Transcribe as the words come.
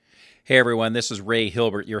Hey everyone, this is Ray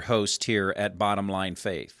Hilbert, your host here at Bottom Line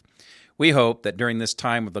Faith. We hope that during this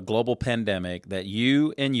time of the global pandemic that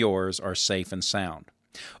you and yours are safe and sound.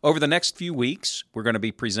 Over the next few weeks, we're going to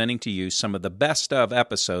be presenting to you some of the best of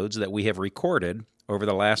episodes that we have recorded over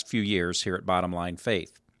the last few years here at Bottom Line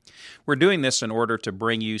Faith. We're doing this in order to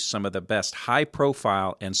bring you some of the best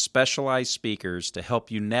high-profile and specialized speakers to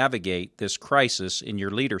help you navigate this crisis in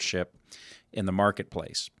your leadership in the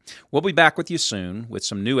marketplace. We'll be back with you soon with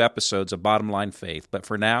some new episodes of Bottom Line Faith, but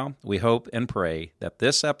for now, we hope and pray that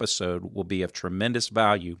this episode will be of tremendous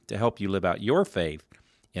value to help you live out your faith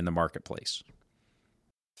in the marketplace.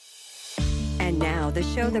 And now, the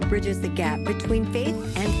show that bridges the gap between faith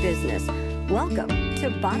and business. Welcome to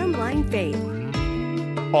Bottom Line Faith.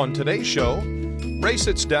 On today's show, Ray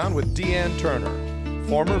sits down with Deanne Turner,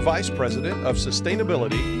 former Vice President of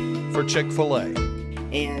Sustainability for Chick-fil-A.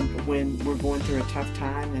 And when we're going through a tough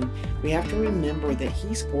time, and we have to remember that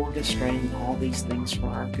He's orchestrating all these things for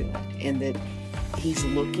our good, and that He's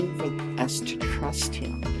looking for us to trust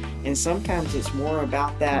Him. And sometimes it's more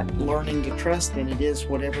about that learning to trust than it is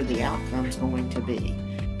whatever the outcome's going to be.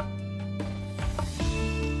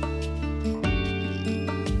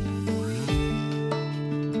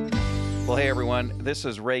 Well, hey everyone, this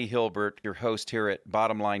is Ray Hilbert, your host here at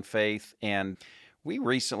Bottom Line Faith, and we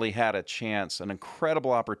recently had a chance, an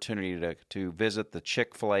incredible opportunity to visit the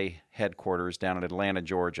Chick-fil-A headquarters down in Atlanta,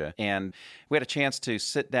 Georgia. And we had a chance to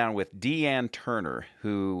sit down with Deanne Turner,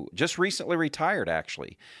 who just recently retired,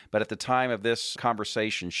 actually. But at the time of this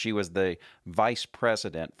conversation, she was the Vice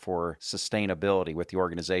President for Sustainability with the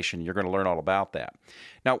organization. You're going to learn all about that.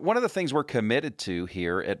 Now, one of the things we're committed to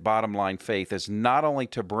here at Bottom Line Faith is not only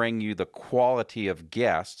to bring you the quality of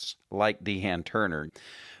guests like Deanne Turner,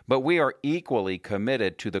 but we are equally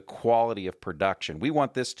committed to the quality of production. We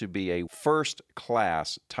want this to be a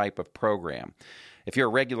first-class type of program. If you're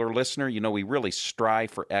a regular listener, you know we really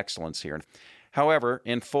strive for excellence here. However,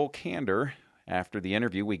 in full candor, after the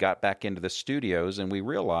interview, we got back into the studios and we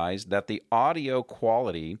realized that the audio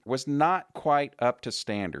quality was not quite up to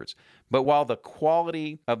standards. But while the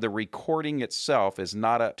quality of the recording itself is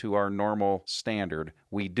not up to our normal standard,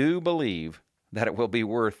 we do believe that it will be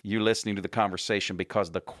worth you listening to the conversation because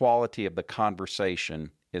the quality of the conversation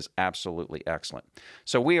is absolutely excellent.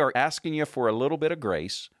 So we are asking you for a little bit of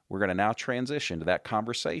grace. We're going to now transition to that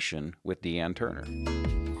conversation with Deanne Turner.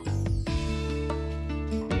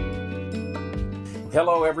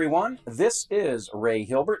 Hello, everyone. This is Ray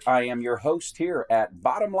Hilbert. I am your host here at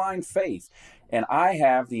Bottom Line Faith. And I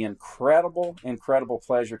have the incredible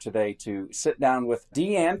pleasure today to sit down with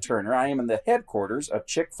Deanne Turner. I am in the headquarters of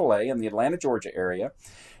Chick-fil-A in the Atlanta, Georgia area.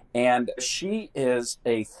 And she is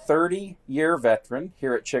a 30-year veteran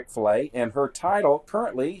here at Chick-fil-A. And her title,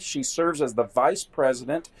 currently, she serves as the Vice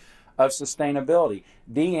President of Sustainability.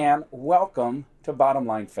 Deanne, welcome to Bottom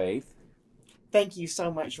Line Faith. Thank you so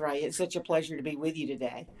much, Ray. It's such a pleasure to be with you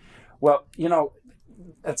today. Well, you know,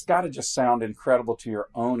 it's got to just sound incredible to your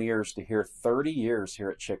own ears to hear 30 years here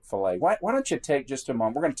at Chick-fil-A. Why don't you take just a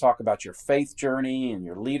moment? We're going to talk about your faith journey and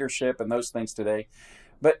your leadership and those things today.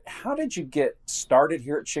 But how did you get started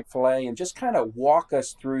here at Chick-fil-A, and just kind of walk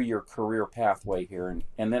us through your career pathway here,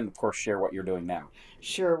 and then, of course, share what you're doing now.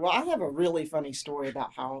 Sure. Well, I have a really funny story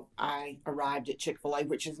about how I arrived at Chick-fil-A,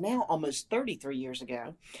 which is now almost 33 years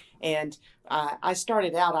ago. And I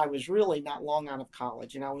started out, I was really not long out of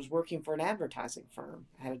college, and I was working for an advertising firm.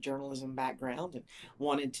 I had a journalism background and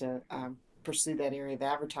wanted to pursue that area of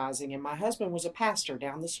advertising. And my husband was a pastor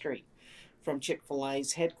down the street from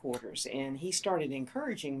Chick-fil-A's headquarters, and he started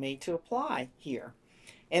encouraging me to apply here.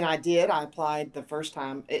 And I did. I applied the first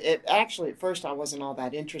time. Actually, at first, I wasn't all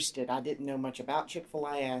that interested. I didn't know much about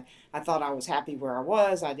Chick-fil-A. I thought I was happy where I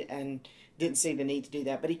was and didn't see the need to do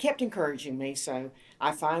that. But he kept encouraging me, so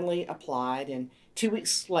I finally applied. And 2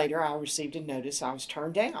 weeks later, I received a notice I was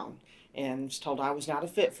turned down and was told I was not a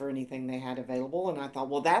fit for anything they had available. And I thought,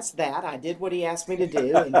 well, that's that. I did what he asked me to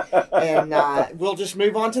do, and we'll just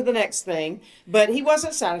move on to the next thing. But he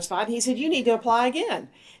wasn't satisfied. He said, you need to apply again.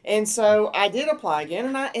 And so I did apply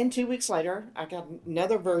again, and 2 weeks later, I got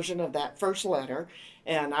another version of that first letter,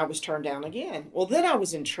 and I was turned down again. Well, then I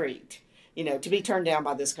was intrigued. You know, to be turned down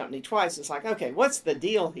by this company twice, it's like, okay, what's the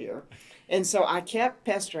deal here? And so I kept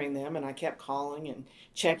pestering them, and I kept calling and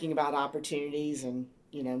checking about opportunities, and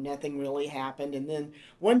you know, nothing really happened. And then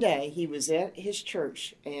one day he was at his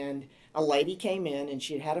church, and a lady came in, and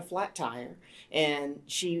she had a flat tire, and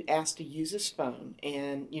she asked to use his phone.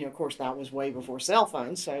 And, you know, of course, that was way before cell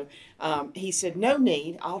phones. So he said, no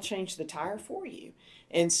need, I'll change the tire for you.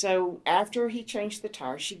 And so after he changed the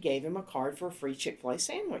tire, she gave him a card for a free Chick-fil-A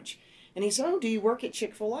sandwich. And he said, oh, do you work at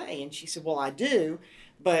Chick-fil-A? And she said, well, I do,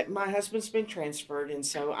 But my husband's been transferred, and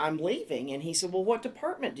so I'm leaving. And he said, well, what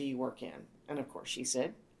department do you work in? And of course, she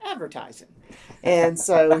said, advertising. And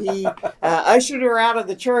so he ushered her out of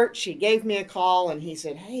the church. She gave me a call, and he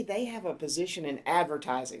said, hey, they have a position in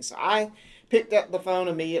advertising. So I picked up the phone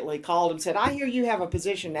immediately, called him, said, I hear you have a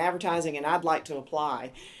position in advertising, and I'd like to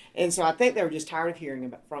apply. And so I think they were just tired of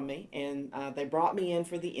hearing from me, and they brought me in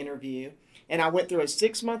for the interview. And I went through a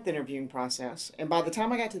 6-month interviewing process. And by the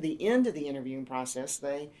time I got to the end of the interviewing process,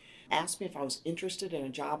 they asked me if I was interested in a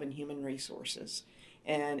job in human resources.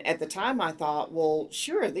 And at the time I thought, well,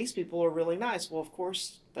 sure, these people are really nice. Well, of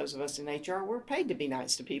course, those of us in HR, we're paid to be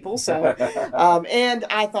nice to people. So, and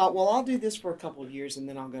I thought, well, I'll do this for a couple of years and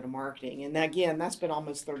then I'll go to marketing. And again, that's been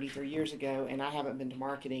almost 33 years ago, and I haven't been to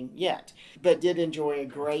marketing yet, but did enjoy a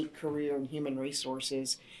great career in human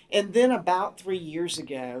resources. And then about 3 years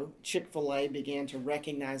ago, Chick-fil-A began to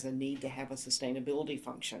recognize a need to have a sustainability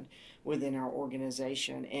function within our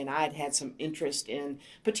organization. And I'd had some interest in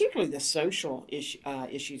particularly the social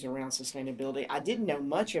issues around sustainability. I didn't know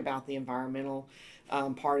much about the environmental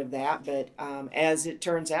part of that, but as it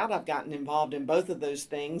turns out, I've gotten involved in both of those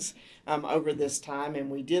things over this time, and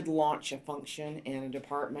we did launch a function and a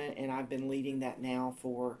department, and I've been leading that now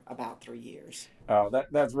for about 3 years. Oh,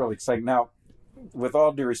 that's really exciting. Now, with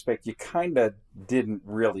all due respect, you kind of didn't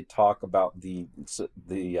really talk about the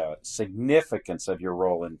significance of your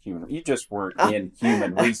role in human. You just weren't in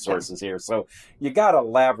human resources here, so you got to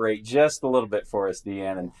elaborate just a little bit for us,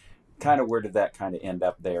 Deanne, and kind of where did that kind of end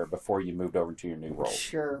up there before you moved over to your new role?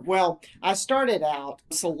 Sure. Well, I started out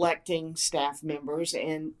selecting staff members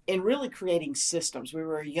and really creating systems. We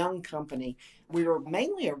were a young company. We were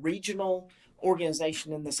mainly a regional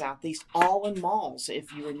organization in the Southeast, all in malls,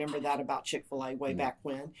 if you remember that about Chick-fil-A way back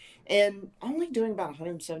when, and only doing about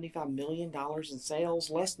 $175 million in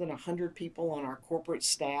sales, less than 100 people on our corporate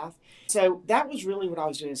staff. So that was really what I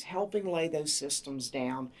was doing, is helping lay those systems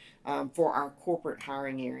down for our corporate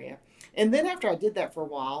hiring area. And then after I did that for a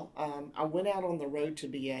while, I went out on the road to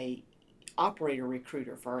be a operator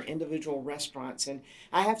recruiter for our individual restaurants. And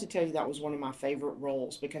I have to tell you, that was one of my favorite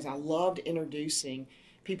roles because I loved introducing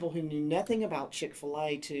people who knew nothing about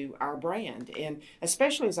Chick-fil-A to our brand. And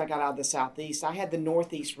especially as I got out of the Southeast, I had the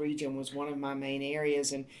Northeast region was one of my main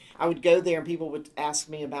areas. And I would go there and people would ask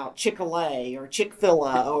me about Chick-fil-A or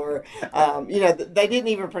Chick-fil-A or, they didn't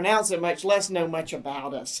even pronounce it, much less know much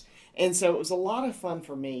about us. And so it was a lot of fun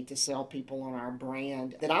for me to sell people on our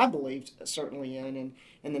brand that I believed certainly in,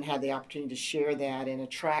 and then had the opportunity to share that and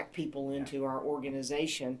attract people into our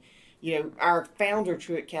organization. You know, our founder,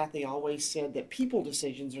 Truett Cathy, always said that people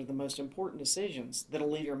decisions are the most important decisions that a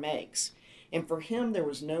leader makes. And for him, there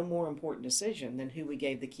was no more important decision than who we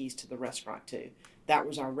gave the keys to the restaurant to. That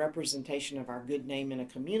was our representation of our good name in a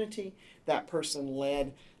community. That person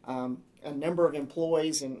led a number of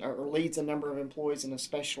employees or leads a number of employees, and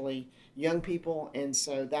especially young people. And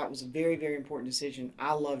so that was a very, very important decision.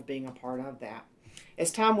 I loved being a part of that.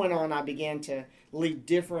 As time went on, I began to lead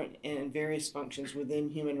different and various functions within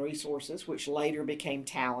human resources, which later became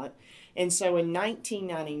talent. And so in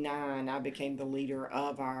 1999, I became the leader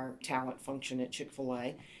of our talent function at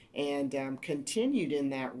Chick-fil-A and continued in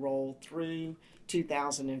that role through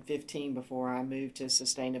 2015 before I moved to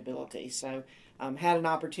sustainability. So had an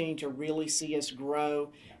opportunity to really see us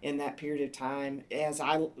grow in that period of time. As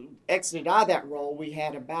I exited out of that role, we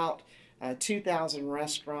had about 2,000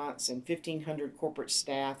 restaurants and 1,500 corporate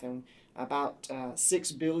staff and about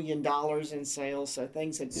 $6 billion in sales. So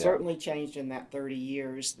things had certainly changed in that 30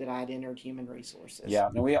 years that I'd entered human resources. Yeah,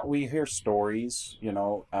 and we hear stories,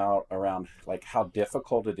 out around like how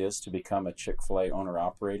difficult it is to become a Chick-fil-A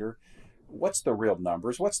owner-operator. What's the real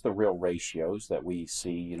numbers? What's the real ratios that we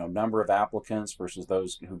see, number of applicants versus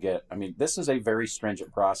those who get, this is a very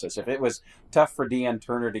stringent process. If it was tough for Deanne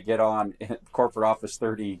Turner to get on in corporate office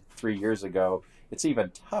 33 years ago, it's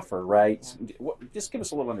even tougher, right? Just give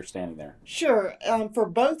us a little understanding there. Sure. For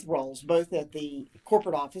both roles, both at the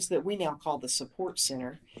corporate office that we now call the support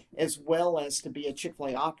center, as well as to be a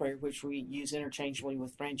Chick-fil-A operator, which we use interchangeably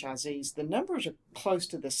with franchisees, the numbers are close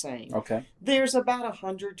to the same. Okay. There's about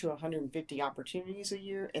 100 to 150 opportunities a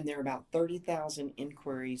year, and there are about 30,000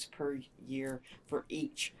 inquiries per year for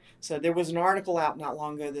each. So there was an article out not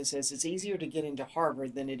long ago that says it's easier to get into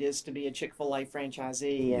Harvard than it is to be a Chick-fil-A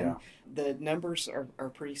franchisee, and the numbers are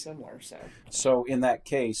pretty similar. So in that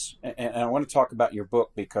case, and I want to talk about your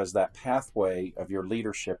book because that pathway of your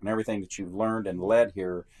leadership and everything that you've learned and led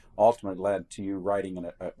here ultimately led to you writing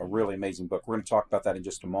a really amazing book. We're going to talk about that in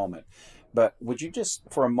just a moment. But would you just,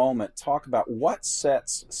 for a moment, talk about what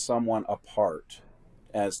sets someone apart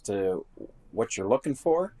as to what you're looking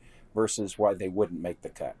for, versus why they wouldn't make the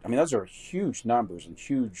cut? I mean, those are huge numbers and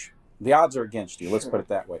the odds are against you. Let's put it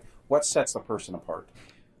that way. What sets the person apart?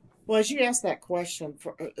 Well, as you asked that question,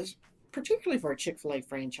 particularly for a Chick-fil-A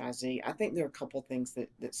franchisee, I think there are a couple things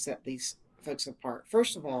that set these folks apart.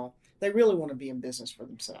 First of all, they really want to be in business for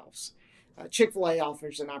themselves. Chick-fil-A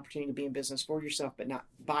offers an opportunity to be in business for yourself, but not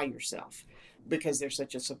by yourself, because there's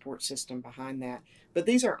such a support system behind that. But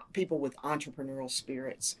these are people with entrepreneurial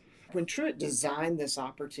spirits. When Truett designed this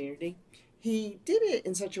opportunity, he did it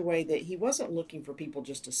in such a way that he wasn't looking for people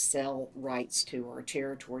just to sell rights to or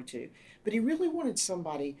territory to, but he really wanted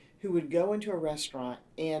somebody who would go into a restaurant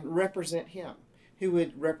and represent him, who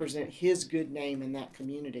would represent his good name in that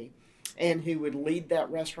community, and who would lead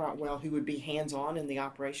that restaurant well, who would be hands-on in the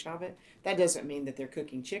operation of it. That doesn't mean that they're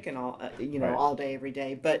cooking chicken all day, every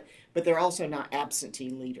day, but they're also not absentee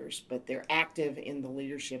leaders, but they're active in the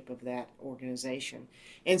leadership of that organization.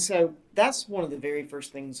 And so that's one of the very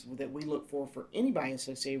first things that we look for anybody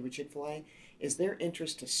associated with Chick-fil-A is their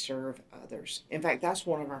interest to serve others. In fact, that's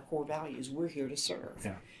one of our core values. We're here to serve.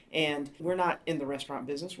 Yeah. And we're not in the restaurant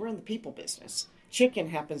business, we're in the people business. Chicken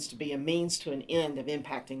happens to be a means to an end of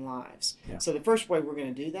impacting lives. Yeah. So the first way we're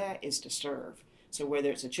going to do that is to serve. So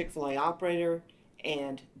whether it's a Chick-fil-A operator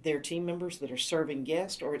and their team members that are serving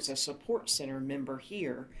guests, or it's a support center member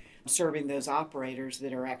here serving those operators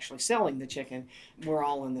that are actually selling the chicken, we're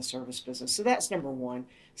all in the service business. So that's number one.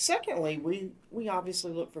 Secondly, we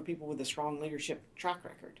obviously look for people with a strong leadership track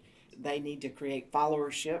record. They need to create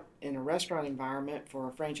followership in a restaurant environment. For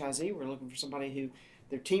a franchisee, we're looking for somebody who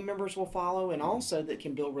their team members will follow, and also that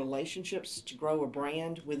can build relationships to grow a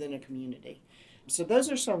brand within a community. So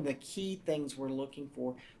those are some of the key things we're looking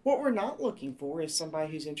for. What we're not looking for is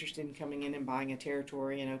somebody who's interested in coming in and buying a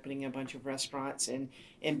territory and opening a bunch of restaurants and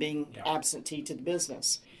being absentee to the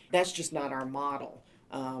business. That's just not our model.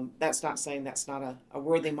 That's not saying that's not a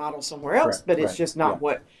worthy model somewhere else, correct, but it's just not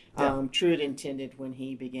what Truett intended when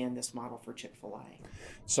he began this model for Chick-fil-A.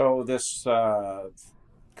 So this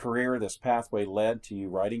career, this pathway led to you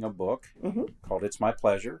writing a book called It's My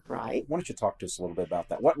Pleasure. Right. Why don't you talk to us a little bit about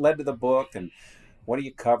that? What led to the book, and what do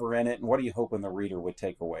you cover in it, and what are you hoping the reader would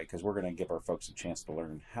take away? Because we're going to give our folks a chance to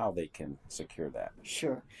learn how they can secure that.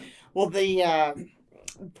 Sure. Well, the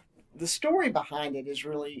story behind it is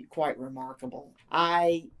really quite remarkable.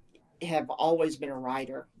 I have always been a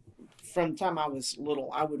writer. From the time I was little,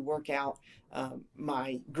 I would work out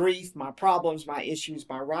my grief, my problems, my issues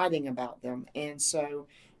by writing about them. And so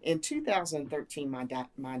in 2013,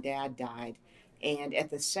 my dad died. And at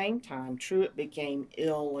the same time, Truett became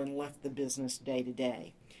ill and left the business day to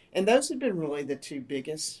day. And those have been really the two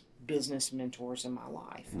biggest business mentors in my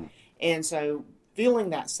life. And so feeling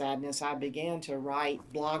that sadness, I began to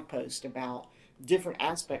write blog posts about different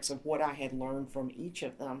aspects of what I had learned from each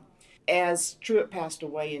of them. As Truett passed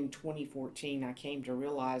away in 2014, I came to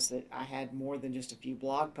realize that I had more than just a few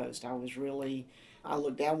blog posts. I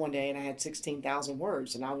looked down one day and I had 16,000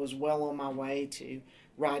 words, and I was well on my way to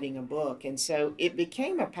writing a book. And so it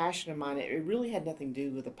became a passion of mine. It really had nothing to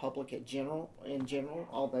do with the public in general,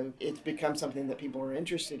 although it's become something that people are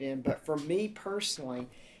interested in. But for me personally,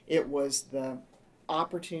 it was the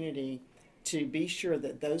opportunity to be sure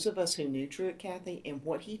that those of us who knew Truett Cathy and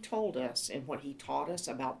what he told us and what he taught us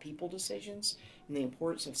about people decisions and the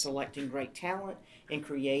importance of selecting great talent and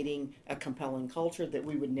creating a compelling culture, that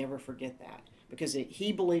we would never forget that. Because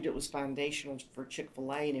he believed it was foundational for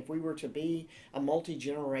Chick-fil-A, and if we were to be a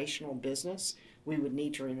multi-generational business, we would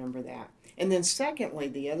need to remember that. And then secondly,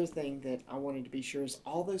 the other thing that I wanted to be sure is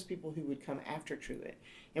all those people who would come after Truett.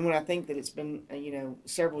 And when I think that it's been,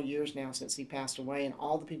 several years now since he passed away, and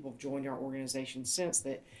all the people have joined our organization since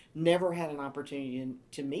that never had an opportunity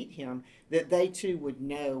to meet him, that they too would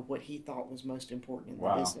know what he thought was most important in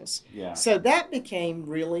the business. Yeah. So that became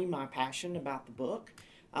really my passion about the book,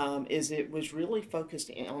 is it was really focused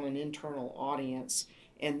on an internal audience,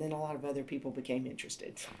 and then a lot of other people became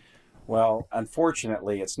interested. Well,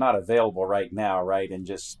 unfortunately, it's not available right now, right? And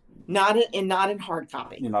just not in hard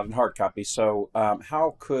copy. Not in hard copy. So,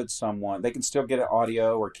 how could someone? They can still get it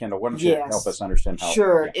audio or Kindle. Why don't you help us understand how?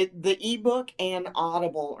 Sure. Yeah. The ebook and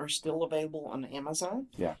Audible are still available on Amazon.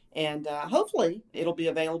 Yeah. And hopefully, it'll be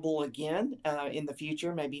available again in the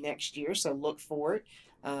future, maybe next year. So look for it.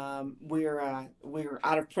 We're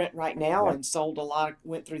out of print right now Yeah. and sold a lot.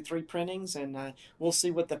 Went through 3 printings, and we'll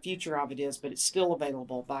see what the future of it is. But it's still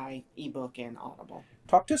available by ebook and Audible.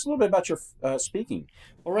 Talk to us a little bit about your speaking.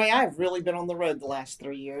 Well, Ray, I've really been on the road the last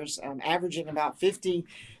 3 years, averaging about 50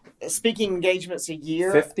 speaking engagements a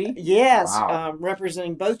year. 50? Yes, Wow.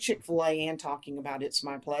 representing both Chick-fil-A and talking about It's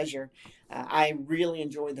My Pleasure. I really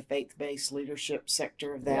enjoy the faith-based leadership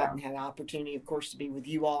sector of that, Yeah. and had an opportunity, of course, to be with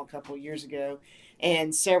you all a couple of years ago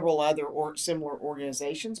and several other similar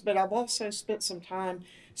organizations. But I've also spent some time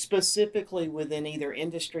specifically within either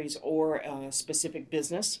industries or specific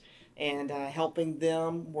business, and helping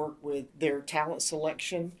them work with their talent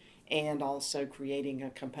selection and also creating a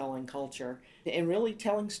compelling culture and really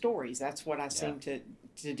telling stories. That's what I seem to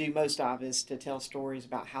do most of, is to tell stories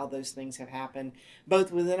about how those things have happened,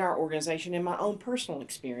 both within our organization and my own personal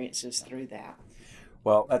experiences through that.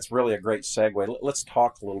 Well, that's really a great segue. Let's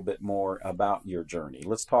talk a little bit more about your journey.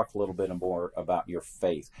 Let's talk a little bit more about your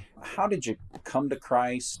faith. How did you come to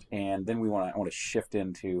Christ? And then I want to shift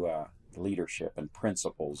into leadership and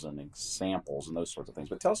principles and examples and those sorts of things.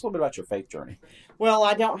 But tell us a little bit about your faith journey. Well,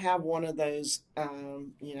 I don't have one of those,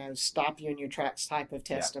 stop you in your tracks type of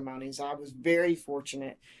testimonies. I was very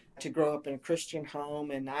fortunate to grow up in a Christian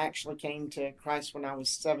home, and I actually came to Christ when I was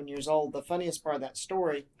 7 years old. The funniest part of that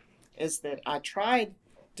story is that I tried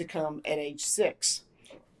to come at age 6,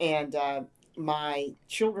 and my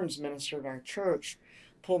children's minister at our church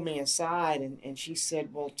pulled me aside, and she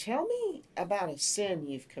said, well, tell me about a sin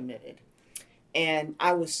you've committed. And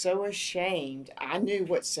I was so ashamed. I knew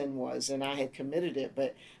what sin was, and I had committed it,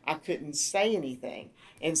 but I couldn't say anything.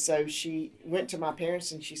 And so she went to my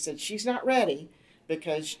parents, and she said, she's not ready,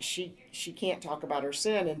 because she can't talk about her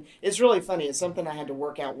sin. And it's really funny. It's something I had to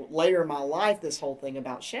work out later in my life, this whole thing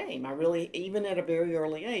about shame. I really, even at a very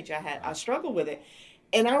early age, I struggled with it.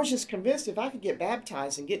 And I was just convinced if I could get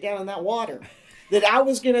baptized and get down in that water, that I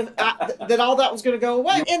was that all that was gonna go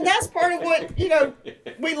away. And that's part of what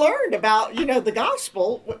we learned about the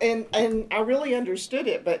gospel, and I really understood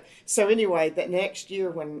it. But so anyway, that next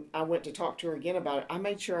year when I went to talk to her again about it, I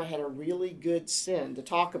made sure I had a really good sin to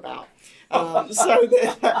talk about, so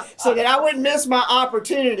that I wouldn't miss my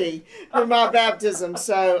opportunity for my baptism.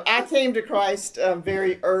 So I came to Christ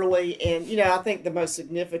very early, and I think the most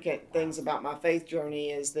significant things about my faith journey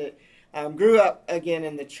is that grew up again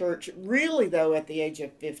in the church. Really, though, at the age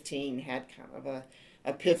of 15, had kind of a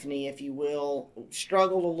epiphany, if you will.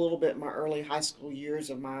 Struggled a little bit in my early high school years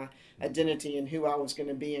of my identity and who I was going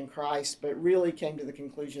to be in Christ, but really came to the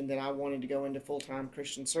conclusion that I wanted to go into full-time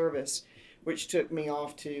Christian service, which took me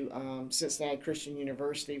off to Cincinnati Christian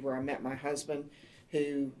University, where I met my husband,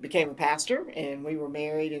 who became a pastor, and we were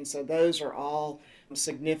married. And so those are all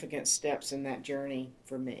significant steps in that journey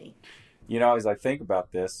for me. As I think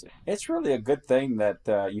about this, it's really a good thing that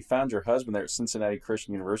you found your husband there at Cincinnati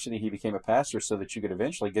Christian University. He became a pastor so that you could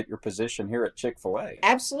eventually get your position here at Chick-fil-A.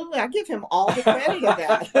 Absolutely. I give him all the credit of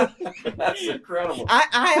that. That's incredible.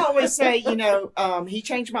 I always say, he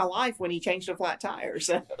changed my life when he changed a flat tire.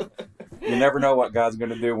 So. You never know what God's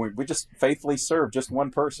going to do. We just faithfully serve just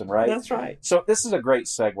one person, right? That's right. So this is a great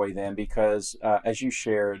segue then, because as you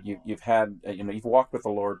shared, you've had, you've walked with the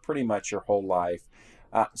Lord pretty much your whole life.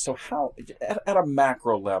 So how, at a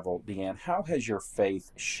macro level, Deanne, how has your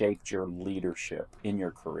faith shaped your leadership in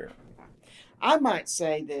your career? I might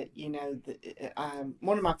say that,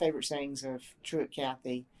 one of my favorite sayings of Truett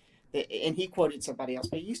Cathy, and he quoted somebody else,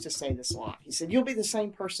 but he used to say this a lot. He said, you'll be the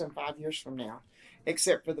same person 5 years from now,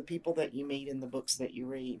 except for the people that you meet and the books that you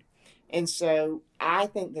read. And so I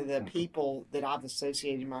think that the people that I've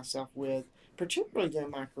associated myself with, particularly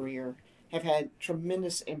during my career, have had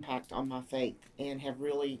tremendous impact on my faith and have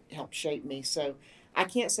really helped shape me. So I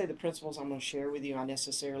can't say the principles I'm going to share with you I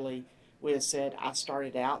necessarily would have said I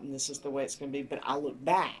started out and this is the way it's going to be, but I look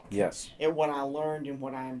back at what I learned and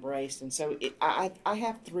what I embraced. And so I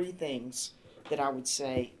have 3 things that I would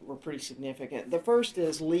say were pretty significant. The first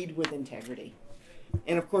is lead with integrity.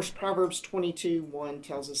 And of course, Proverbs 22:1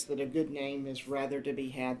 tells us that a good name is rather to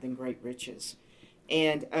be had than great riches.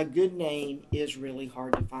 And a good name is really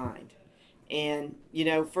hard to find. And,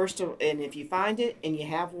 and if you find it and you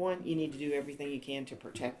have one, you need to do everything you can to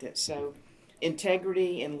protect it. So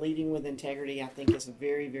integrity and leading with integrity, I think, is a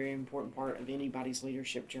very, very important part of anybody's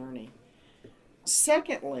leadership journey.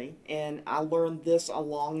 Secondly, and I learned this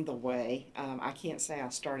along the way, I can't say I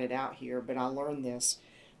started out here, but I learned this,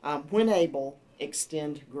 when able,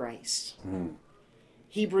 extend grace. Mm.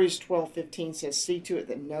 Hebrews 12:15 says, see to it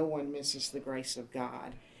that no one misses the grace of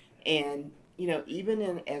God. And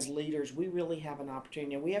even as leaders, we really have an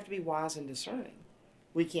opportunity. And we have to be wise and discerning.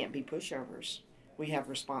 We can't be pushovers. We have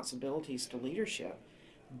responsibilities to leadership.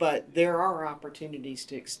 But there are opportunities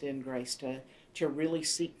to extend grace, to really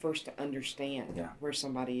seek first to understand where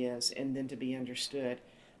somebody is and then to be understood.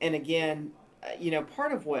 And again,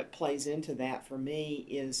 part of what plays into that for me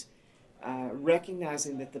is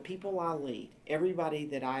recognizing that the people I lead, everybody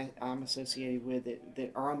that I'm associated with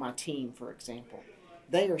that are on my team, for example,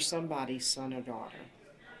 they are somebody's son or daughter.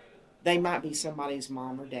 They might be somebody's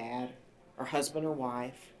mom or dad, or husband or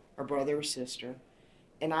wife, or brother or sister.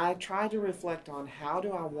 And I try to reflect on how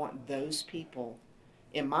do I want those people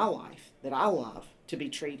in my life that I love to be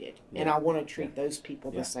treated. And I want to treat those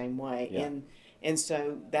people the same way. And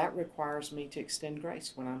so that requires me to extend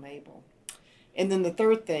grace when I'm able. And then the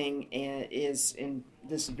third thing is, and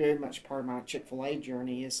this is very much part of my Chick-fil-A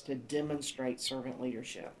journey, is to demonstrate servant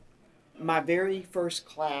leadership. My very first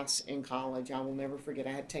class in college, I will never forget,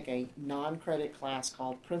 I had to take a non-credit class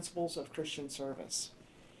called Principles of Christian Service.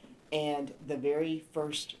 And the very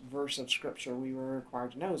first verse of Scripture we were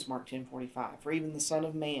required to know is Mark 10:45. For even the Son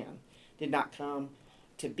of Man did not come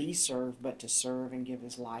to be served, but to serve and give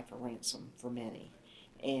his life a ransom for many.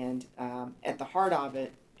 And at the heart of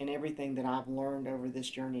it, and everything that I've learned over this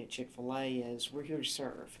journey at Chick-fil-A is we're here to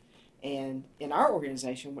serve. And in our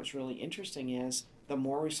organization, what's really interesting is the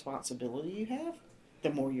more responsibility you have, the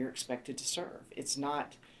more you're expected to serve. It's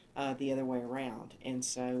not the other way around. And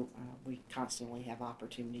so we constantly have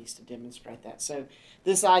opportunities to demonstrate that. So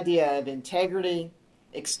this idea of integrity,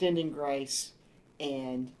 extending grace,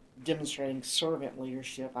 and demonstrating servant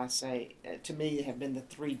leadership, I say, to me, have been the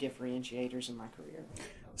three differentiators in my career.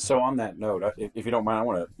 So on that note, if you don't mind, I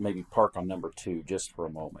want to maybe park on number 2 just for a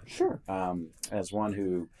moment. Sure. As one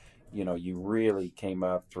who, you really came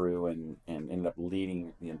up through and ended up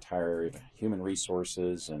leading the entire area of human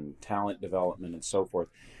resources and talent development and so forth.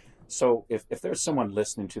 So if there's someone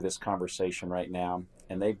listening to this conversation right now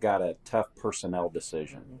and they've got a tough personnel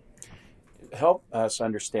decision, help us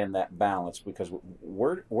understand that balance, because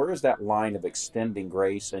where is that line of extending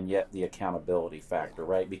grace and yet the accountability factor,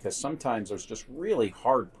 right? Because sometimes there's just really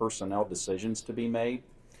hard personnel decisions to be made.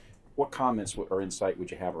 What comments or insight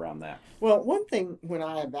would you have around that? Well, one thing when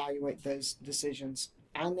I evaluate those decisions,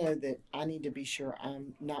 I know that I need to be sure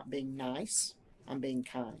I'm not being nice, I'm being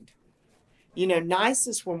kind. Nice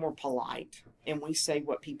is when we're polite and we say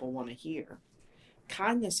what people want to hear.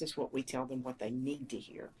 Kindness is what we tell them what they need to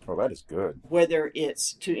hear. Well, that is good. Whether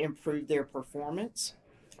it's to improve their performance,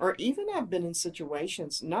 or even I've been in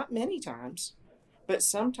situations, not many times, but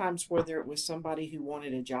sometimes whether it was somebody who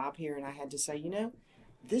wanted a job here and I had to say,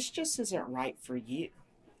 this just isn't right for you.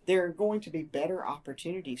 There are going to be better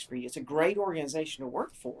opportunities for you. It's a great organization to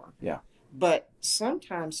work for. Yeah. But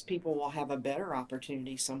sometimes people will have a better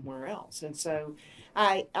opportunity somewhere else. And so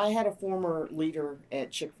I had a former leader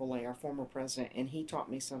at Chick-fil-A, our former president, and he taught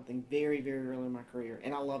me something very, very early in my career.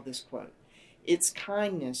 And I love this quote. It's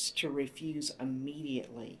kindness to refuse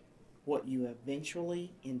immediately what you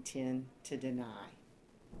eventually intend to deny.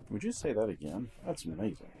 Would you say that again? That's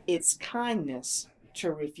amazing. It's kindness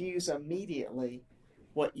to refuse immediately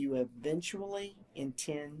what you eventually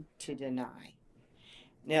intend to deny.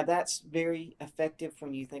 Now, that's very effective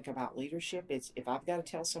when you think about leadership. It's if I've got to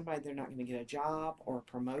tell somebody they're not going to get a job or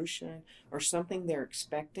a promotion or something they're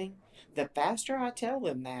expecting, the faster I tell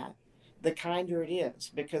them that, the kinder it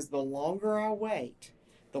is. Because the longer I wait,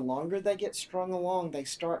 the longer they get strung along, they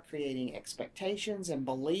start creating expectations and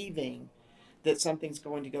believing that something's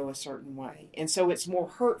going to go a certain way. And so it's more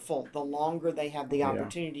hurtful the longer they have the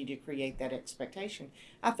opportunity to create that expectation.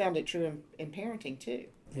 I found it true in parenting too.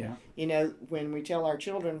 Yeah. When we tell our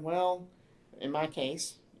children, well, in my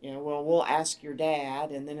case, we'll ask your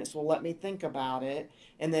dad, and then it's, well, let me think about it.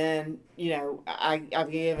 And then, I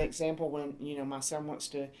give an example when, my son wants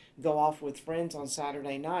to go off with friends on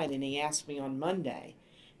Saturday night, and he asks me on Monday.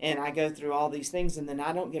 And I go through all these things, and then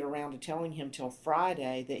I don't get around to telling him till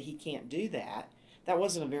Friday that he can't do that. That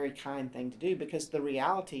wasn't a very kind thing to do, because the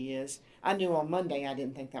reality is I knew on Monday I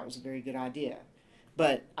didn't think that was a very good idea.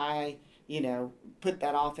 But I, put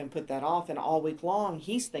that off, and all week long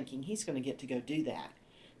he's thinking he's going to get to go do that.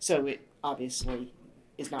 So it obviously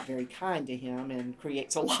is not very kind to him and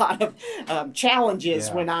creates a lot of challenges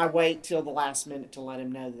when I wait till the last minute to let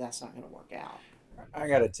him know that that's not going to work out. I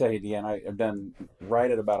got to tell you, Deanne, I've done right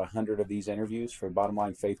at about 100 of these interviews for the Bottom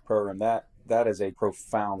Line Faith program. That is a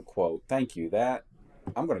profound quote. Thank you.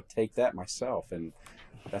 I'm going to take that myself, and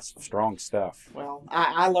that's strong stuff. Well,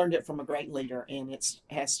 I learned it from a great leader, and it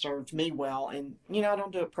has served me well. And, I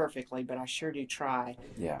don't do it perfectly, but I sure do try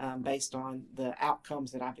based on the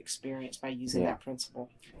outcomes that I've experienced by using that principle.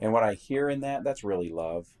 And what I hear in that's really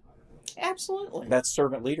love. Absolutely. That's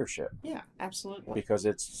servant leadership. Yeah, absolutely. Because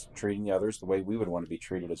it's treating the others the way we would want to be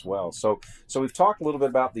treated as well. So we've talked a little bit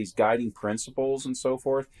about these guiding principles and so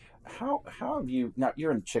forth. How have you, now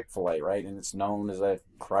you're in Chick-fil-A, right? And it's known as a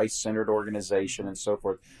Christ-centered organization and so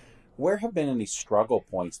forth. Where have been any struggle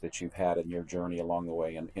points that you've had in your journey along the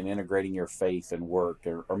way in integrating your faith and work?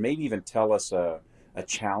 Or maybe even tell us a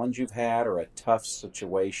challenge you've had or a tough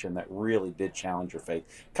situation that really did challenge your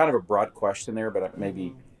faith? Kind of a broad question there, but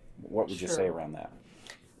maybe what would you say around that?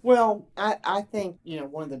 Well, I think,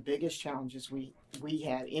 one of the biggest challenges we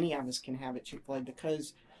have, any of us can have at Chick-fil-A,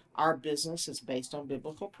 because our business is based on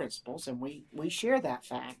biblical principles, and we share that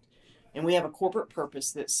fact. And we have a corporate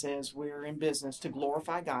purpose that says we're in business to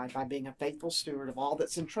glorify God by being a faithful steward of all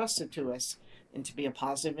that's entrusted to us and to be a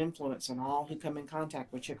positive influence on all who come in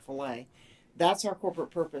contact with Chick-fil-A. That's our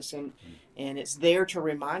corporate purpose, and it's there to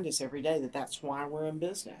remind us every day that that's why we're in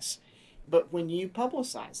business. But when you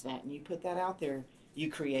publicize that and you put that out there,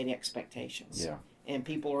 you create expectations. Yeah. And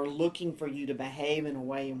people are looking for you to behave in a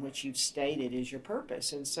way in which you've stated is your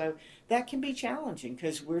purpose. And so that can be challenging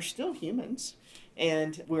because we're still humans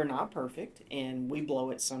and we're not perfect and we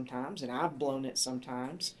blow it sometimes, and I've blown it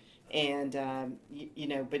sometimes. And,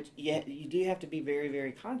 but you do have to be very,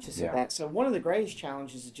 very conscious of that. So one of the greatest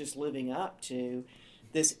challenges is just living up to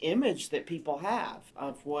this image that people have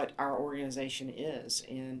of what our organization is.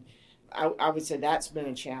 And I would say that's been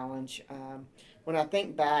a challenge. When I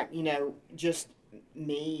think back, just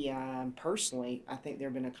me personally, I think there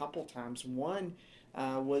have been a couple times. One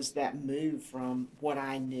was that move from what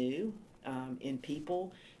I knew in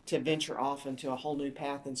people to venture off into a whole new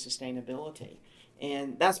path in sustainability.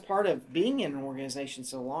 And that's part of being in an organization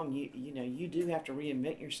so long. You do have to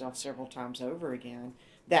reinvent yourself several times over again.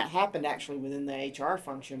 That happened actually within the HR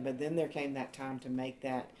function, but then there came that time to make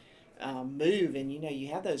that move, and you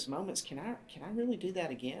have those moments. Can I really do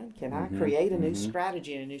that again? Can I create a new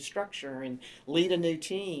strategy and a new structure and lead a new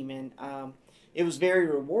team? And it was very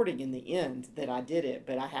rewarding in the end that I did it.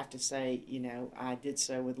 But I have to say, I did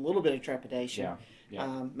so with a little bit of trepidation.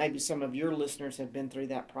 Yeah. Maybe some of your listeners have been through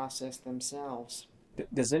that process themselves.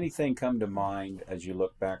 Does anything come to mind as you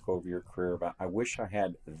look back over your career about, I wish I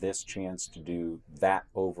had this chance to do that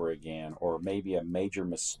over again, or maybe a major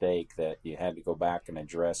mistake that you had to go back and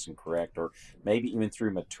address and correct, or maybe even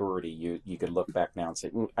through maturity you could look back now and say,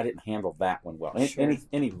 I didn't handle that one well. Sure.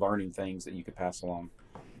 Any learning things that you could pass along?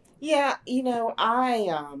 Yeah,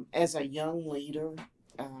 I, as a young leader,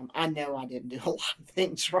 I know I didn't do a lot of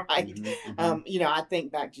things right. I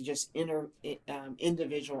think back to just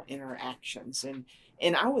individual interactions,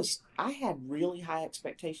 and I had really high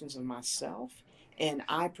expectations of myself, and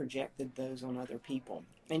I projected those on other people.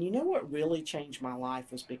 And what really changed my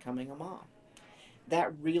life was becoming a mom.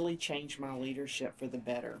 That really changed my leadership for the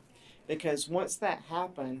better, because once that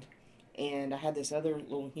happened, and I had this other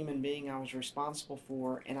little human being I was responsible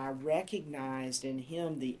for, and I recognized in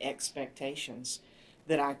him the expectations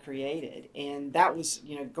that I created. And that was,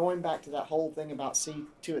 going back to that whole thing about see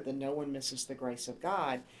to it that no one misses the grace of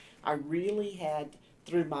God. I really had,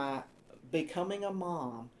 through my becoming a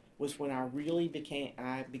mom, was when I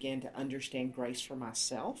began to understand grace for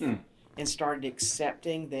myself and started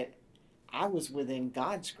accepting that I was within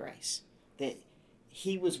God's grace, that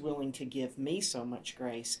He was willing to give me so much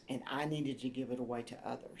grace, and I needed to give it away to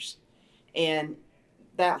others. And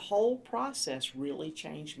that whole process really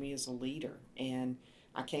changed me as a leader. And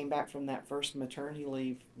I came back from that first maternity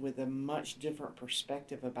leave with a much different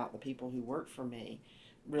perspective about the people who worked for me,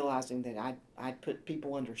 realizing that I'd put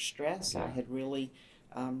people under stress. I had really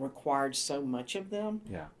required so much of them.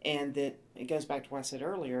 And that it goes back to what I said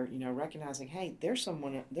earlier, recognizing, hey, there's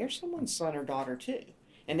someone's son or daughter too.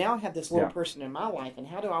 And now I have this little person in my life, and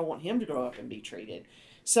how do I want him to grow up and be treated?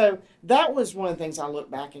 So that was one of the things I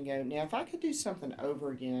look back and go, now if I could do something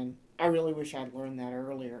over again, I really wish I'd learned that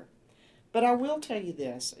earlier. But I will tell you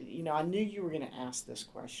this, I knew you were going to ask this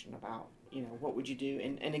question about, what would you do?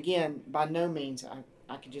 And again, by no means,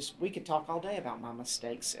 we could talk all day about my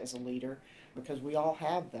mistakes as a leader, because we all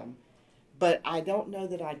have them. But I don't know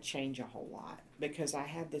that I'd change a whole lot, because I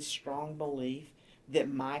have this strong belief that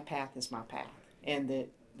my path is my path, and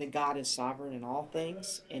that God is sovereign in all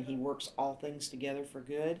things, and He works all things together for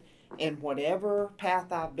good. And whatever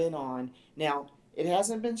path I've been on, now, it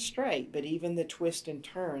hasn't been straight, but even the twists and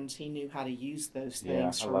turns, He knew how to use those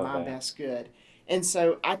things for my best good. And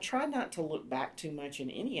so I try not to look back too much in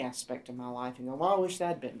any aspect of my life and go, well, I wish that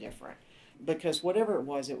had been different. Because whatever it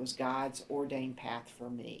was God's ordained path for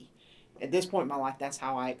me. At this point in my life, that's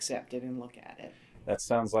how I accept it and look at it. That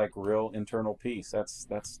sounds like real internal peace.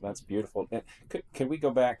 That's beautiful. And could we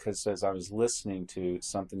go back, because as I was listening to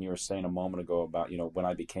something you were saying a moment ago about, when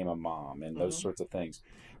I became a mom and those sorts of things,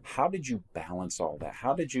 how did you balance all that?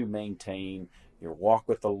 How did you maintain your walk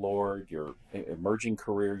with the Lord, your emerging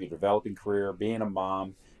career, your developing career, being a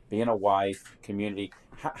mom, being a wife, community?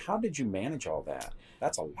 How did you manage all that?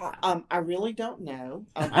 That's a lot. I really don't know.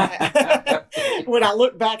 When I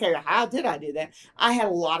look back at how did I do that, I had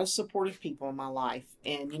a lot of supportive people in my life.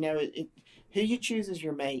 And, who you choose as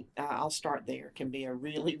your mate, I'll start there, can be a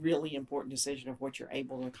really, really important decision of what you're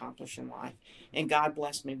able to accomplish in life. And God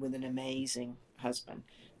blessed me with an amazing husband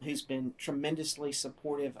who's been tremendously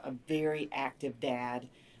supportive, a very active dad,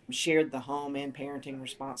 shared the home and parenting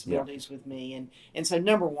responsibilities with me. And so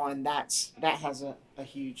number one, that has a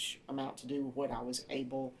huge amount to do with what I was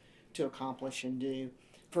able to accomplish and do.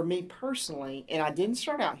 For me personally, and I didn't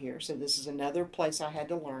start out here, so this is another place I had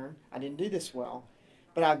to learn. I didn't do this well,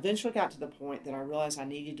 but I eventually got to the point that I realized I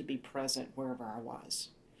needed to be present wherever I was.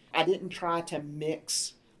 I didn't try to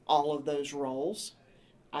mix all of those roles.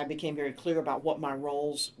 I became very clear about what my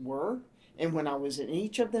roles were, and when I was in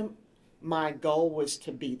each of them, my goal was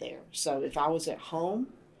to be there. So if I was at home,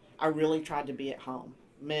 I really tried to be at home.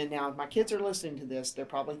 Now, if my kids are listening to this, they're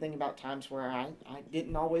probably thinking about times where I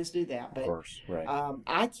didn't always do that. But of course, right.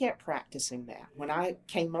 I kept practicing that. When I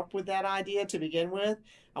came up with that idea to begin with,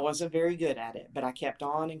 I wasn't very good at it, but I kept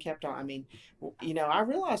on and kept on. I mean, I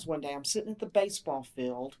realized one day I'm sitting at the baseball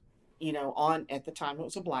field, at the time it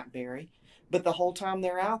was a BlackBerry. But the whole time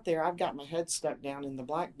they're out there, I've got my head stuck down in the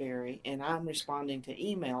BlackBerry and I'm responding to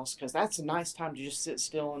emails because that's a nice time to just sit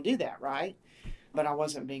still and do that, right? But I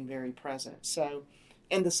wasn't being very present. So,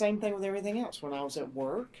 and the same thing with everything else. When I was at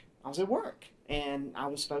work, and I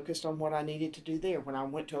was focused on what I needed to do there. When I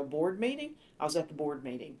went to a board meeting, I was at the board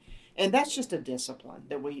meeting. And that's just a discipline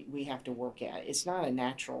that we have to work at. It's not a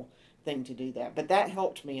natural thing to do that. But that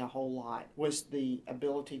helped me a whole lot, was the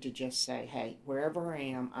ability to just say, hey, wherever I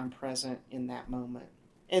am, I'm present in that moment.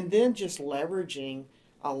 And then just leveraging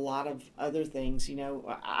a lot of other things.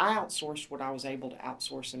 I outsourced what I was able to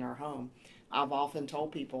outsource in our home. I've often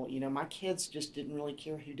told people, my kids just didn't really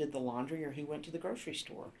care who did the laundry or who went to the grocery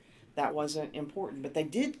store. That wasn't important. But they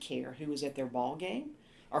did care who was at their ball game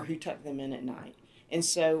or who tucked them in at night. And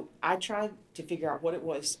so I tried to figure out what it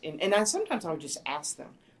was. And sometimes I would just ask them,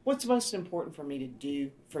 what's most important for me to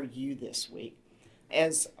do for you this week?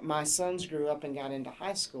 As my sons grew up and got into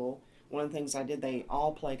high school, one of the things I did, they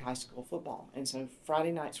all played high school football. And so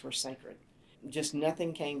Friday nights were sacred. Just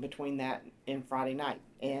nothing came between that and Friday night.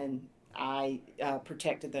 And I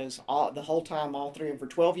protected those the whole time, all three of them,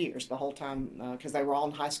 for 12 years, the whole time, because they were all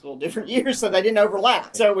in high school different years, so they didn't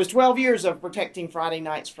overlap. So it was 12 years of protecting Friday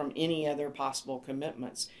nights from any other possible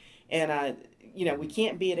commitments. And, we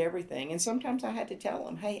can't be at everything. And sometimes I had to tell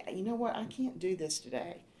them, hey, you know what, I can't do this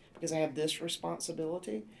today because I have this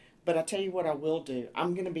responsibility. But I tell you what I will do.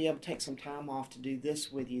 I'm going to be able to take some time off to do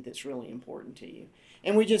this with you that's really important to you.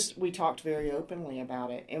 And we talked very openly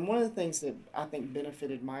about it. And one of the things that I think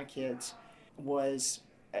benefited my kids was,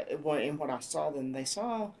 in what I saw them, they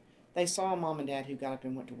saw a mom and dad who got up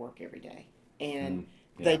and went to work every day. And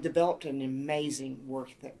they developed an amazing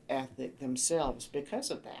work ethic themselves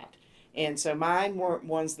because of that. And so mine weren't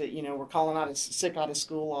ones that, were calling sick out of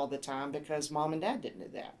school all the time because mom and dad didn't do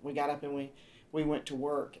that. We got up and we went to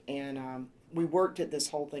work, and we worked at this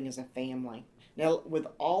whole thing as a family. Now, with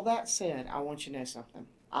all that said, I want you to know something.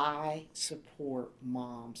 I support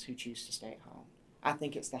moms who choose to stay at home. I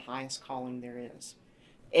think it's the highest calling there is.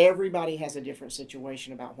 Everybody has a different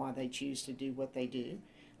situation about why they choose to do what they do.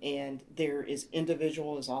 And they're as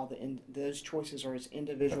individual as those choices are as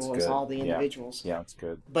individual as all the individuals. Yeah, that's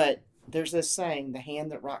good. But there's this saying, the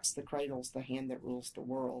hand that rocks the cradle is the hand that rules the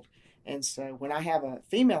world. And so when I have a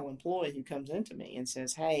female employee who comes into me and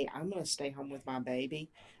says, hey, I'm going to stay home with my baby,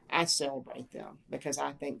 I celebrate them because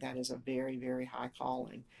I think that is a very, very high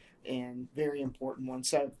calling and very important one.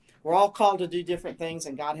 So we're all called to do different things,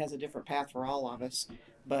 and God has a different path for all of us.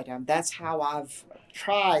 But that's how I've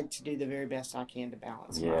tried to do the very best I can to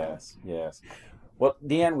balance. Yes. Well,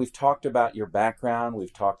 Deanne, we've talked about your background,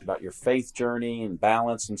 we've talked about your faith journey and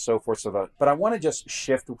balance and so forth. But I want to just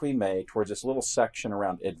shift, if we may, towards this little section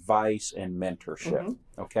around advice and mentorship.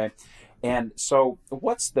 Okay. And so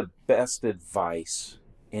what's the best advice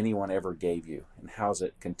anyone ever gave you, and how does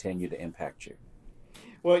it continue to impact you?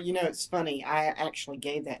 Well, it's funny. I actually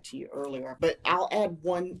gave that to you earlier, but I'll add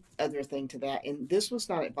one other thing to that. And this was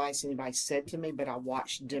not advice anybody said to me, but I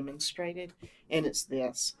watched demonstrated, and it's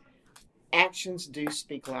this. Actions do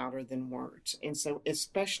speak louder than words. And so,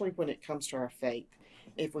 especially when it comes to our faith,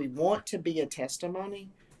 if we want to be a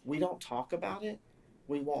testimony, we don't talk about it.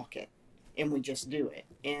 we walk it and we just do it.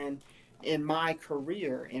 And in my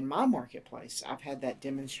career, in my marketplace, I've had that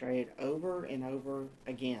demonstrated over and over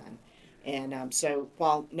again. And so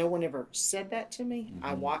while no one ever said that to me,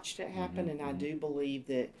 I watched it happen, and I do believe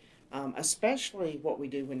that, especially what we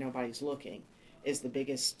do when nobody's looking, is the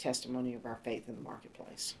biggest testimony of our faith in the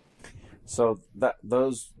marketplace. So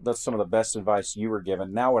that's some of the best advice you were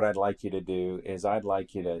given. Now what I'd like you to do is I'd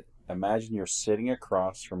like you to imagine you're sitting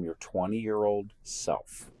across from your 20-year-old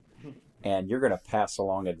self, and you're going to pass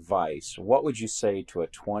along advice. What would you say to a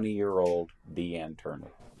 20-year-old Deanne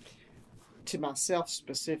Turner? To myself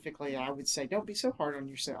specifically, I would say, don't be so hard on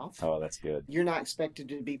yourself. Oh, that's good. You're not expected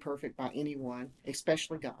to be perfect by anyone,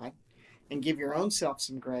 especially God. And give your own self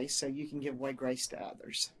some grace so you can give away grace to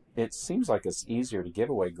others. It seems like it's easier to give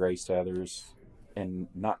away grace to others and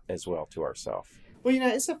not as well to ourselves. Well,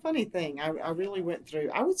 it's a funny thing. I really went through,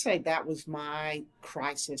 I would say that was my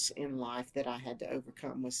crisis in life that I had to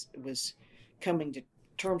overcome, was coming to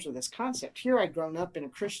terms with this concept. Here I'd grown up in a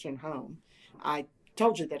Christian home. I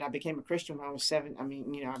told you that I became a Christian when I was 7.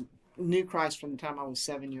 I knew Christ from the time I was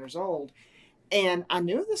 7 years old. And I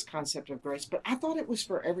knew this concept of grace, but I thought it was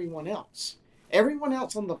for everyone else. Everyone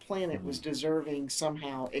else on the planet was deserving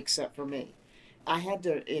somehow except for me. I had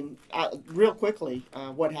to, real quickly,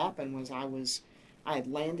 what happened was I had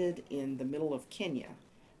landed in the middle of Kenya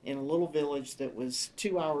in a little village that was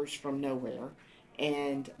 2 hours from nowhere.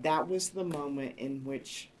 And that was the moment in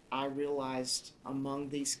which I realized among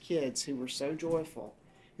these kids who were so joyful,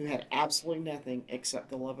 who had absolutely nothing except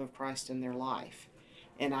the love of Christ in their life.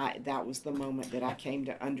 And that was the moment that I came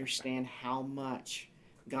to understand how much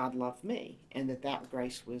God loved me, and that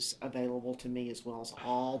grace was available to me as well as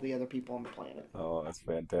all the other people on the planet. Oh, that's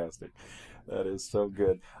fantastic. That is so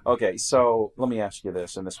good. Okay, so let me ask you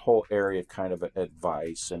this, in this whole area of kind of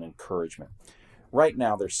advice and encouragement. Right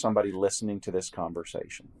now, there's somebody listening to this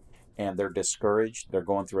conversation, and they're discouraged. They're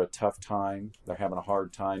going through a tough time. They're having a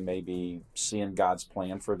hard time maybe seeing God's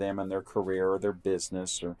plan for them in their career or their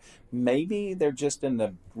business, or maybe they're just in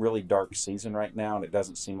the really dark season right now, and it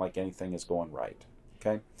doesn't seem like anything is going right.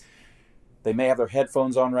 Okay? They may have their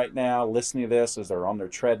headphones on right now, listening to this as they're on their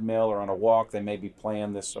treadmill or on a walk. They may be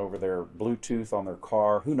playing this over their Bluetooth on their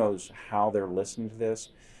car. Who knows how they're listening to this?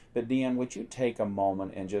 But Deanne, would you take a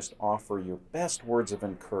moment and just offer your best words of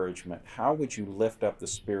encouragement? How would you lift up the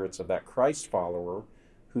spirits of that Christ follower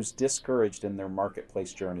who's discouraged in their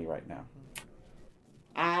marketplace journey right now?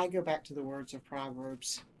 I go back to the words of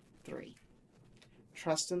Proverbs 3.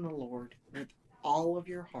 Trust in the Lord with all of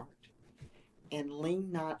your heart, and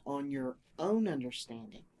lean not on your own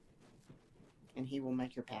understanding, and he will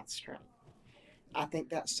make your path straight. I think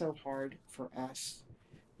that's so hard for us.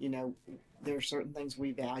 There are certain things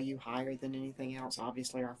we value higher than anything else.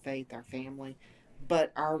 Obviously, our faith, our family,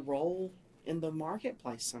 but our role in the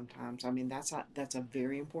marketplace sometimes. That's a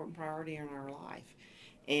very important priority in our life.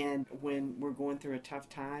 And when we're going through a tough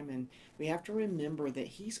time, and we have to remember that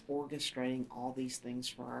he's orchestrating all these things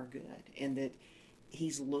for our good, and that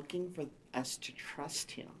he's looking for us to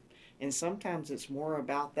trust him. And sometimes it's more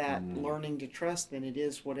about that learning to trust than it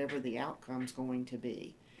is whatever the outcome's going to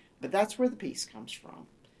be. But that's where the peace comes from,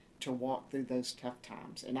 to walk through those tough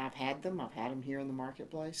times. And I've had them here in the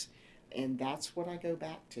marketplace. And that's what I go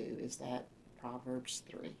back to, is that Proverbs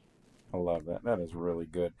 3. I love that. That is really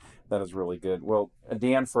good. That is really good. Well,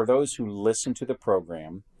 Deanne, for those who listen to the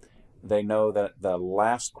program, they know that the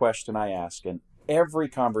last question I ask in every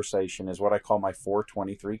conversation is what I call my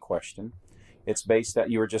 423 question. It's based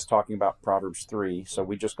that you were just talking about Proverbs 3, so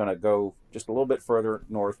we're just going to go just a little bit further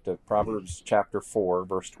north to Proverbs chapter 4,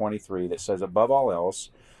 verse 23, that says, above all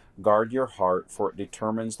else, guard your heart, for it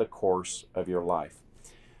determines the course of your life.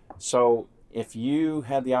 So if you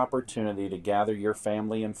had the opportunity to gather your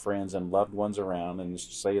family and friends and loved ones around, and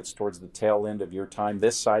say it's towards the tail end of your time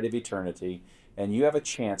this side of eternity, and you have a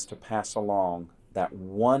chance to pass along that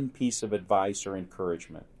one piece of advice or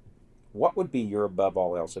encouragement, what would be your above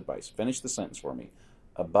all else advice? Finish the sentence for me.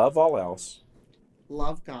 Above all else,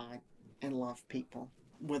 love God and love people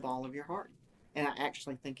with all of your heart. And I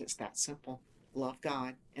actually think it's that simple. Love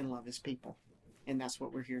God and love his people. And that's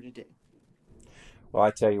what we're here to do. Well,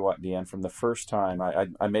 I tell you what, Deanne, from the first time,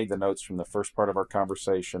 I made the notes from the first part of our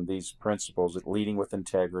conversation, these principles, leading with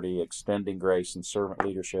integrity, extending grace, and servant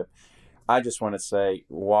leadership. I just want to say,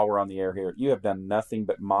 while we're on the air here, you have done nothing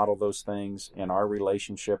but model those things in our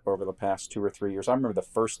relationship over the past 2 or 3 years. I remember the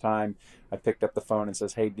first time I picked up the phone and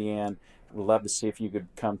says, hey, Deanne, We'd love to see if you could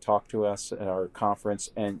come talk to us at our conference.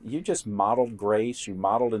 And you just modeled grace, you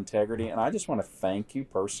modeled integrity, and I just want to thank you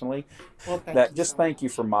personally. Well, thank you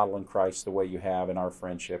for modeling Christ the way you have in our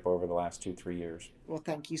friendship over the last 2-3 years. Well,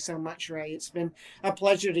 thank you so much, Ray. It's been a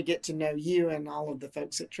pleasure to get to know you and all of the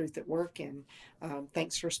folks at Truth at Work, and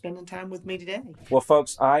thanks for spending time with me today. Well,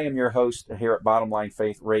 folks, I am your host here at Bottom Line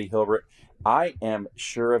Faith, Ray Hilbert. I am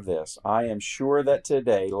sure of this. I am sure that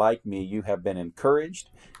today, like me, you have been encouraged,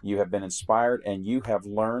 you have been inspired, and you have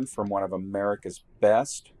learned from one of America's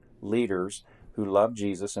best leaders who love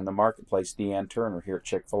Jesus in the marketplace, Deanne Turner here at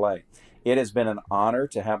Chick-fil-A. It has been an honor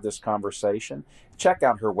to have this conversation. Check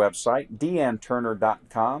out her website,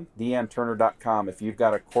 deanneturner.com, deanneturner.com. If you've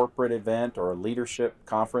got a corporate event or a leadership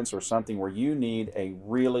conference or something where you need a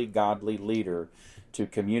really godly leader to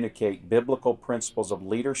communicate biblical principles of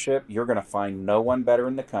leadership, you're going to find no one better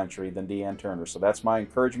in the country than Deanne Turner. So that's my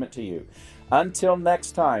encouragement to you. Until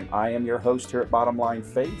next time, I am your host here at Bottom Line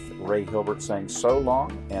Faith, Ray Hilbert, saying so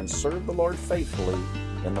long and serve the Lord faithfully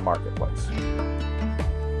in the marketplace.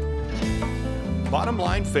 Bottom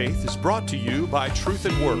Line Faith is brought to you by Truth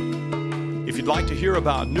at Work. If you'd like to hear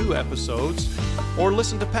about new episodes or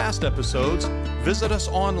listen to past episodes, visit us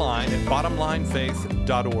online at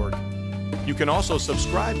bottomlinefaith.org. You can also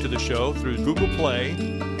subscribe to the show through Google Play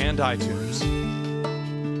and iTunes.